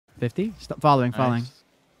50. Following. Nice.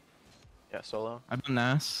 Yeah, solo. I've done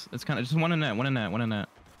this. It's kind of just one in net.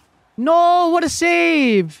 No, what a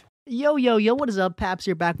save! Yo, what is up? Paps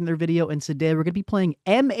here back from their video, and today we're going to be playing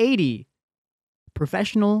M80,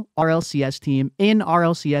 professional RLCS team in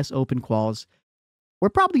RLCS Open Quals. We're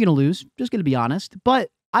probably going to lose, just going to be honest,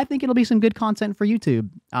 but I think it'll be some good content for YouTube.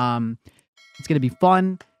 It's going to be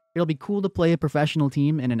fun. It'll be cool to play a professional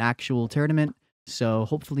team in an actual tournament, so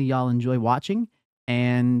hopefully y'all enjoy watching.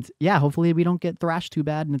 And yeah, hopefully we don't get thrashed too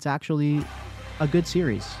bad and it's actually a good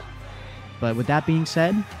series. But with that being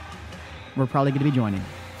said, we're probably going to be joining.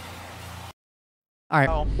 All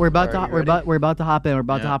right, we're about to hop in. We're about to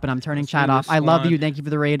hop in. I'm turning chat off. I love you. Thank you for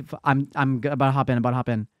the raid. I'm about to hop in.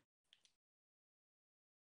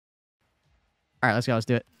 All right, let's go. Let's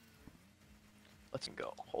do it. Let's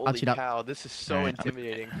go. Holy cow, this is so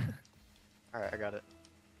intimidating. All right, I got it.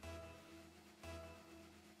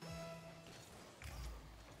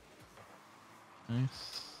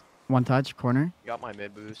 Nice. One touch, corner. Got my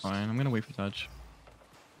mid boost. Fine, I'm gonna wait for touch.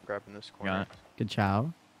 Grabbing this corner. Got it. Good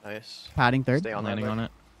chow. Nice. Padding third. Stay on Landing on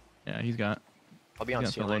it. Yeah, he's got. I'll be on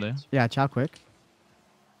ceiling. Yeah, chow quick.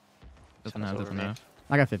 Doesn't have.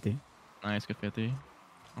 I got 50. Nice, good 50.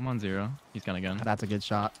 I'm on 0. He's got a gun. That's a good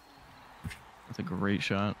shot. That's a great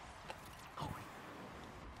shot.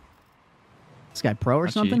 This guy pro or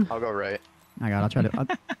something? I'll go right. I got. I'll try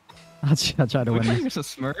to. I'll try to win this.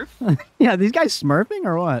 You're a smurf? Yeah, these guys smurfing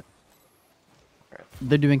or what? Right.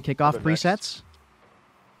 They're doing kickoff presets. Next.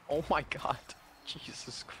 Oh my god.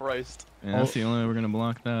 Jesus Christ. Yeah, that's the only way we're going to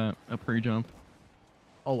block that. A pre-jump.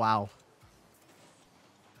 Oh, wow.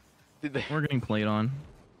 We're getting played on.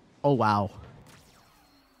 Oh, wow.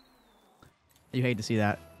 You hate to see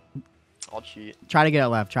that. I'll cheat. Try to get it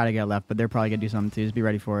left. But they're probably going to do something too. Just be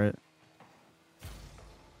ready for it.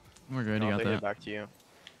 We're good. You got that. Back to you.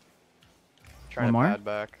 Trying One more? Pad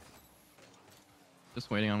back.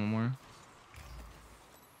 Just waiting on one more.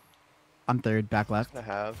 I'm third. Back left. I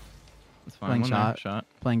have. That's fine. Playing shot.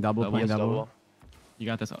 Playing double. Playing double. You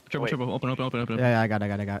got this. Triple. Open. Yeah, I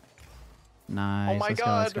got. Nice. Oh my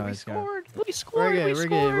god, we scored. We scored.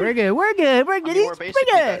 We're good. We're good.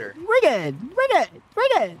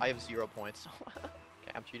 I have 0 points.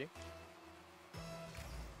 Okay, I'm cheating.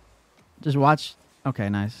 Just watch. Okay,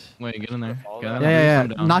 nice. Wait, get in there. Yeah.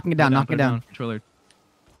 Knocking it down. Controller.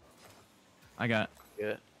 I got.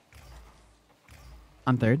 Good.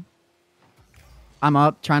 I'm third. I'm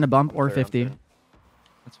up, trying to bump or 50.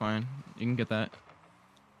 That's fine. You can get that.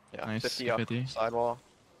 Yeah, nice. 50 sidewall.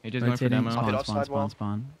 AJ's going for demo.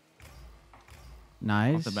 Spawn.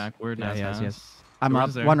 Nice. Off the backward. Yes. I'm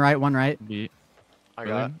up. One right. Beat. I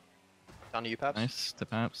got. Down to you, Paps. Nice. To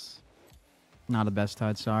Paps. Not the best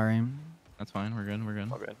touch, sorry. That's fine. We're good.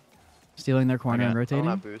 All good. Stealing their corner and rotating.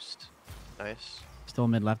 That boost. Nice. Still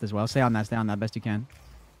mid left as well. Stay on that best you can.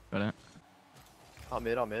 Got it. I'll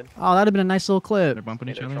mid. Oh, that'd have been a nice little clip. They're bumping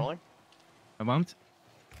each other. Trolling. I bumped.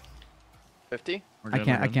 50. I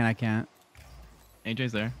can't.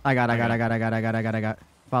 AJ's there. I got.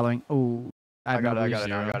 Following. Oh, I got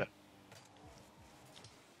it.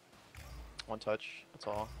 One touch. That's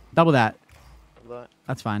all. Double that. Double that.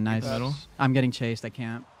 That's fine. Nice. I'm getting chased. I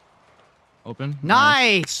can't. Open.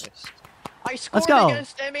 Nice. I scored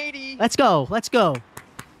against M80. Let's go.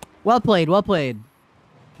 Well played.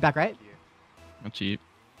 Back right. I'll cheat.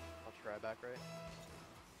 I'll try back right.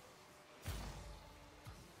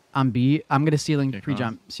 I'm B. I'm gonna ceiling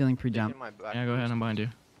pre-jump. Yeah, go ahead. I'm behind you.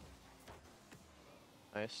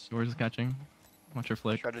 Nice. Yours is catching. Watch your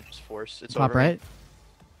flick. Try to just force. It's top over. Right.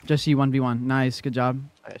 Just see 1v1. Nice. Good job.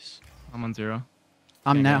 Nice. I'm on 0.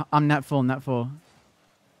 I'm net full.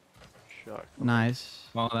 Shot. Nice.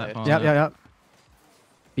 Follow that. Yep.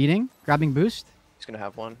 Beating. Grabbing boost. He's gonna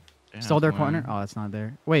have one. Stole their corner. Oh, that's not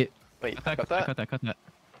there. Wait. Cut that.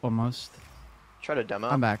 Almost. Try to demo.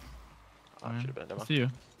 I'm back. Oh, should have been a demo. See you.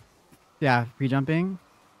 Yeah, pre-jumping.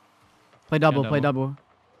 Play double.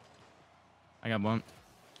 I got bumped.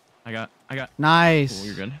 I got. Nice. Oh,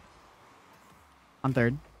 you're good. I'm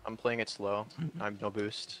third. I'm playing it slow. I have no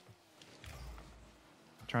boost.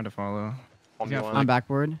 I'm trying to follow. I'm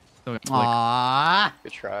backward. Aww.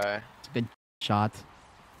 Good try. Good shot.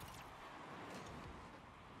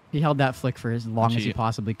 He held that flick for as long as he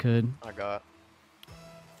possibly could. I got.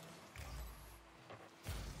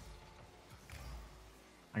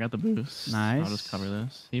 I got the boost. Nice. I'll just cover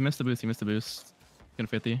this. He missed the boost. Gonna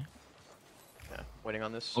 50. Yeah, waiting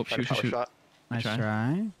on this. Oh, shoot. Shot. Nice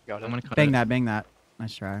try. Got it. I'm gonna cut bang that.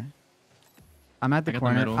 Nice try. I'm at the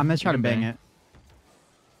corner. I'm gonna try to bang it.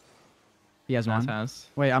 He has one.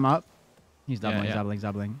 Wait, I'm up. He's doubling.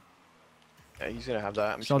 Yeah, he's gonna have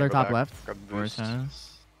that. Still their top left. Grab the boost.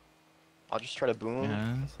 I'll just try to boom.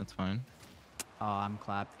 Yes, that's fine. Oh, I'm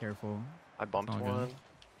clapped. Careful. I bumped All good. one.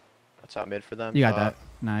 That's out mid for them. You got that.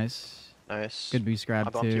 Nice. Nice. Good boost I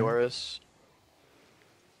grab bumped too. yours.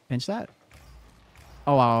 Pinch that.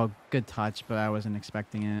 Oh wow, good touch, but I wasn't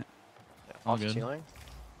expecting it. Yeah, All off the good. ceiling.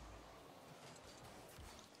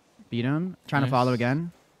 Beat him. Trying to Nice. follow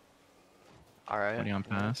again. All right. Putting on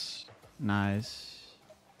pass. Nice.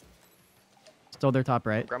 Still their top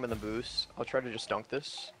right. Grabbing the boost. I'll try to just dunk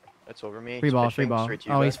this. It's over me. Free It's ball, free pitching ball. straight to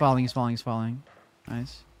you Oh, he's back. falling, he's falling, he's falling.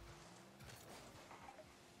 Nice.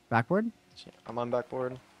 Backboard? I'm on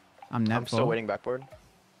backboard. I'm net I'm still full. waiting backboard.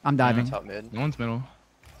 I'm diving. Top mid. No one's middle.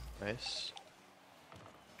 Nice.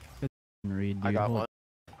 Read, dude. I got Hold- one.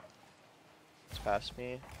 It's past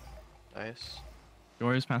me. Nice.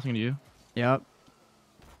 Yours passing to you. Yep.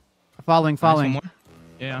 Following, Nice, one following. more.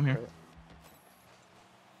 Yeah, I'm here.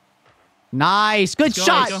 Nice. Good Let's go,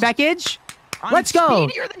 shot, let's go. Beckage. I'm Let's go.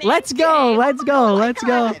 speedier than Let's AJ. go. Let's go. Oh my Let's go.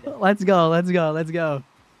 God. Let's go. Let's go. Let's go.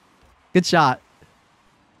 Good shot.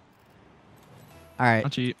 All right. I'll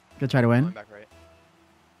cheat. Good try to Going win. back right.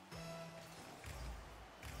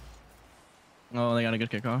 Oh, they got a good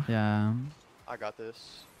kickoff. Yeah. I got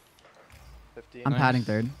this. 50. I'm Nice. padding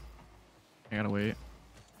third. I gotta wait.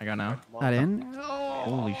 I got now. Come on. That in?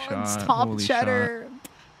 Holy It's shot. top Holy cheddar.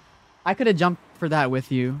 I could have jumped for that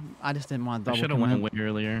with you. I just didn't want to I double should have went commit. way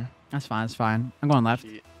earlier. That's fine. That's fine. I'm going left.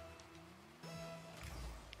 Cheat.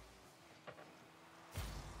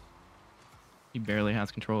 He barely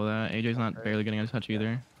has control of that. AJ's not Okay. barely getting a touch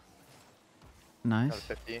either. Got a Nice.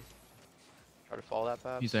 50. Try to follow that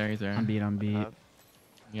path. He's there. He's there. I'm beat. I'm beat. Have.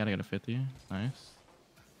 You gotta get a 50. Nice.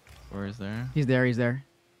 Where is there? He's there. He's there.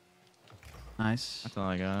 Nice. That's all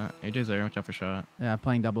I got. AJ's there. Watch out for shot. Yeah,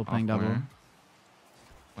 playing double. Playing Off double. corner.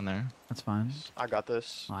 One there. That's fine. I got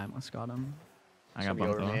this. I almost got him. I got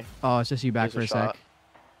Somebody bumped over off. me. Oh, it's just you back There's for a a sec. shot.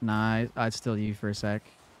 Nice. It's still you for a sec.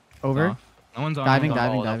 It's Over. off. No one's on. Diving, no one's on.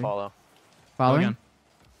 diving, Follow, diving. Follow. Go Following. again.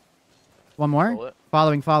 One more. Pull it.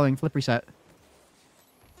 Following. Following. Flip reset.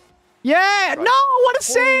 Yeah. No. What a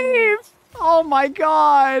save. Oh my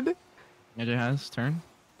god. AJ has turn.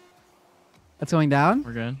 That's going down.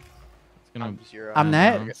 We're good. It's gonna. I'm 0. I'm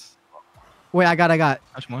net. bounce. Wait. I got.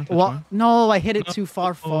 Touch one. Touch What? one. No. I hit it No. too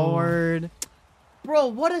far Oh. forward. Bro,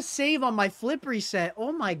 what a save on my flip reset.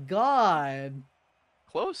 Oh my god.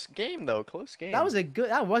 Close game though. Close game. That was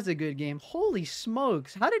a good game. Holy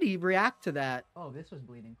smokes. How did he react to that? Oh, this was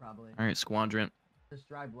bleeding probably. All right, squadron. Just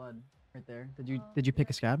dry blood right there. Did you pick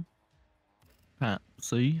a scab? Pat,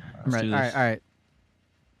 see. I'm ready. All right, all right.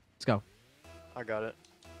 Let's go. I got it.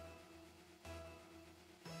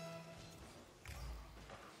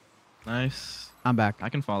 Nice. I'm back. I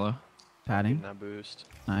can follow. Padding. Getting that boost.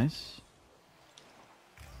 Nice.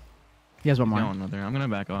 He has one He's more. going with her. I'm gonna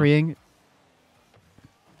back off. Freeing.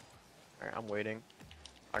 All right, I'm waiting.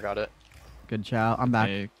 I got it. Good chow. I'm back.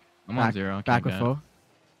 Take. I'm back, on 0. Back Can't with get. full.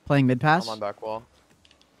 Playing mid pass. I'm on back wall.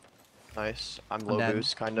 Nice. I'm low dead.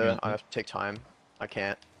 boost, kinda. Yeah. I have to take time. I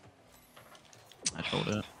can't. I told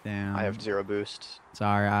it. Damn. I have 0 boost.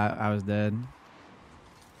 Sorry, I was dead.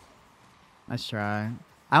 Nice try.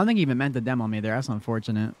 I don't think he even meant to demo me there. That's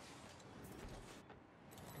unfortunate.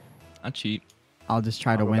 I cheat. I'll just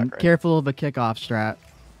try I'll to go win. back right. Careful of the kickoff strat.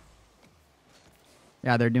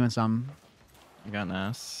 Yeah, they're doing some. I got an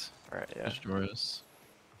ass. All right, yeah. Destroys.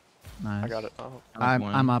 Nice. I got it. Oh,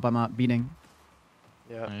 I'm up. I'm up. Beating.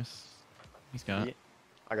 yeah. Nice. He's got. Ye-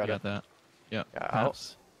 I got it. that. Yep. Yeah, out.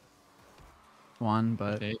 Paps. One,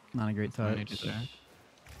 but Okay. not a great Fine, touch. AJ's there.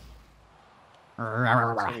 It's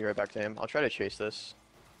gonna be right back to him. I'll try to chase this.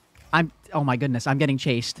 Oh my goodness, I'm getting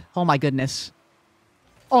chased. Oh my goodness.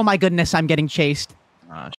 Oh my goodness, I'm getting chased.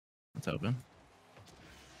 Ah, it's open.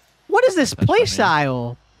 What is this That's play funny.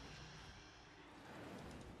 style?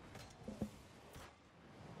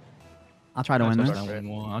 I'll try to win That's this. what I win.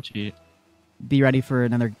 Well, I'll cheat. Be ready for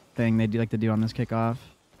another thing they do like to do on this kickoff.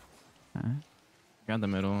 Okay. Got the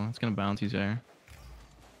middle. It's gonna bounce. He's there.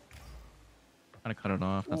 Gotta cut it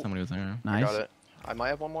off. That's Ooh. somebody was there. I Nice. got it. I might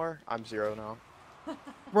have one more. I'm 0 now.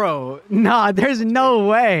 Bro, nah, there's no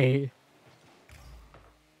way.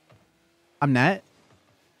 I'm net.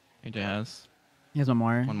 AJ has He has one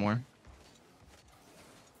more. one more.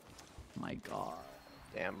 My God.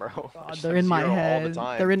 Damn, bro. God, Just they're have in my 0 all the head.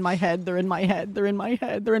 time. They're in my head. They're in my head. They're in my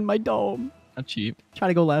head. They're in my dome. Not cheap. Try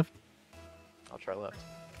to go left. I'll try left.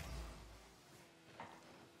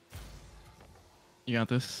 You got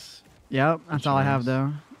this. Yep, that's all I have choice.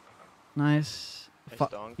 though. Nice. Nice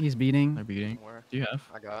dunk. He's beating. They're beating. More. Do you have?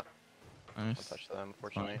 I got. I'll Nice. touch them,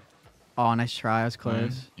 unfortunately. Oh, nice try. I was Fine.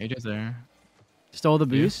 close. AJ's there. Stole the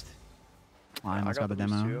Yeah. boost. Oh, I Yeah, almost got the boost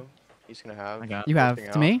demo. too. He's gonna have. I got. You have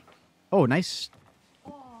Posting to me? Oh, nice.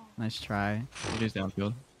 Nice try. It is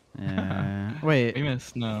downfield. Yeah. Wait. We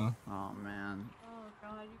missed. No. Oh, man. Oh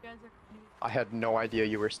god, you guys are crazy. I had no idea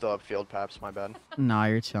you were still upfield, Paps. My bad. No,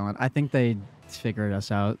 you're chilling. I think they figured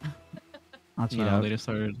us out. I'll cheat No, out. they just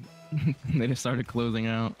started. They just started closing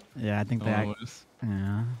out. Yeah, I think they. Almost.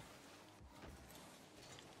 Yeah.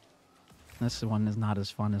 This one is not as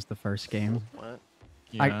fun as the first game. What?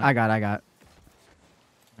 Yeah. I got.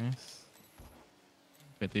 Nice.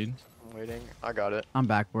 50. I'm waiting. I got it. I'm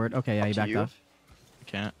backward. Okay, yeah, Up you to backed you. off. I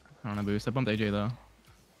can't. I don't have boost. I bumped AJ though.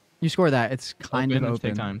 You score that. It's kind of Open, open.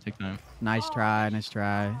 Take time. Take time. Nice try. Nice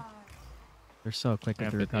try. They're so quick I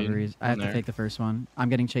with got the 15 recoveries. I in have to there. take the first one. I'm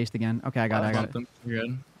getting chased again. Okay, I got it. I got Bumped it. them. You're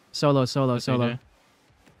good. Solo. That's Solo. AJ.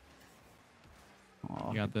 Oh.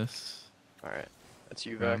 You got this. All right. That's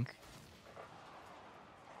you, Yeah. Vic.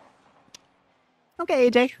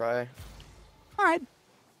 Okay, AJ. Try. All right.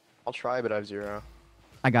 I'll try, but I have 0.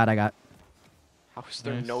 I got. How is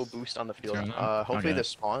there no Nice. boost on the field? Turn them. Hopefully Okay. this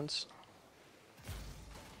spawns.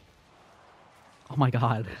 Oh my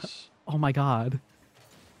god. Yes. Oh my god.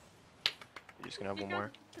 You're just gonna have one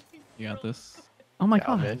more. You got this. Oh my Yeah,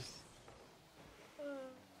 I'm god. in.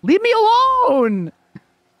 Leave me alone.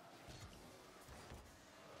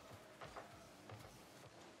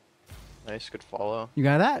 Nice, good follow. You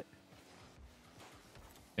got that?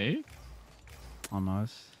 Hey.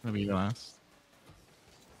 Almost. That'll be last.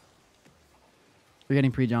 We're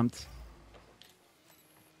getting pre-jumped.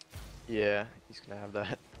 Yeah, he's gonna have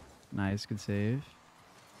that. Nice. Good save.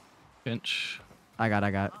 Pinch. I got.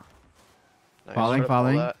 Nice. Falling, Try to follow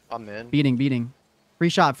falling. that. I'm in. Beating. Free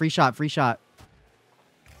shot.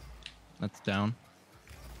 That's down.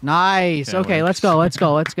 Nice. Okay, Okay, let's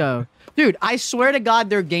works. go. Dude, I swear to God,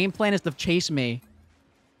 their game plan is to chase me.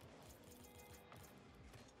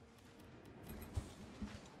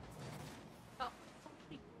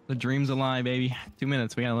 The dream's alive, baby. 2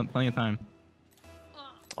 minutes. We got plenty of time.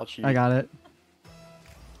 I'll cheat. I got it.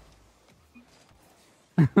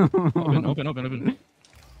 Open.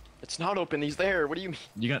 It's not open. He's there. What do you mean?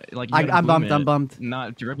 You got like. You I'm gotta bumped. boom I'm it, bumped.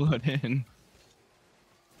 Not dribble it in.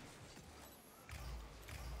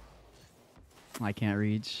 I can't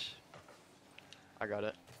reach. I got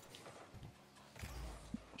it.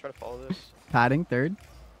 Try to follow this. Padding, third.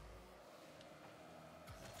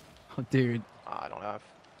 Oh, dude. I don't have.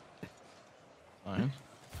 Fine.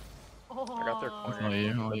 I got their Oh. corner. All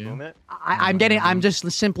you. Wanna boom it? I'm just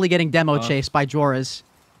simply getting demo chased by Joras.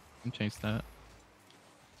 Chase that.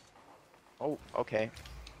 Oh, okay.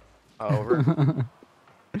 Over.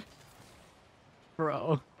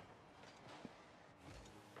 Bro.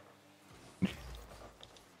 They're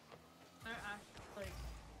actually, like,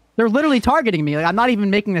 They're literally targeting me. Like, I'm not even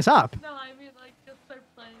making this up. no, I mean, like, just they're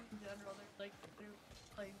playing in general. They're, like, they're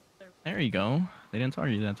playing their... There you go. They didn't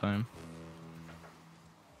target you that time.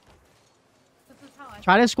 This is how I...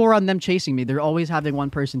 Try to score on them chasing me. They're always having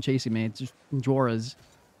one person chasing me. It's just Joras.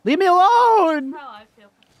 Leave me alone! How I feel.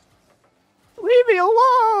 Leave me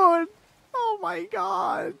alone! Oh my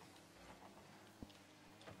god.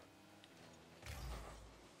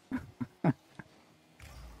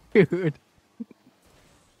 Dude.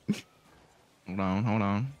 Hold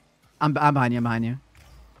on. I'm behind you.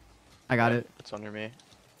 I got it. It's under me.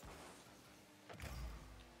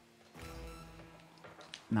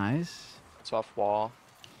 Nice. It's off wall.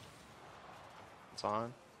 It's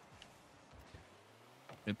on.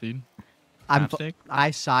 50. I'm Chapstick?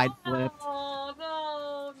 I side flipped. Oh,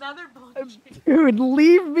 no. Now they're both... Dude,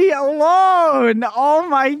 leave me alone! Oh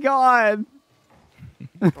my god.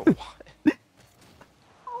 Oh, what?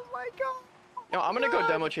 Oh my god. Yo, I'm gonna go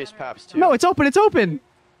demo chase Paps too. No, it's open.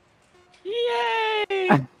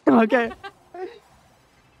 Yay! Okay.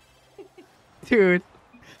 Dude,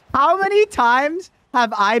 how many times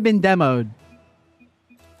have I been demoed?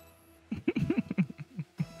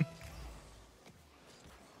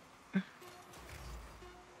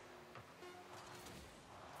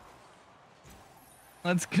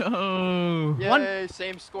 Let's go. Yay!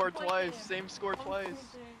 Same score twice. Same score twice.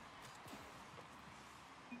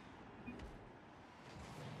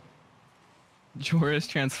 Joris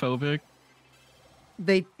transphobic.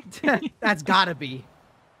 They that's gotta be.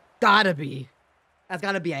 That's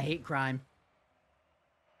gotta be a hate crime.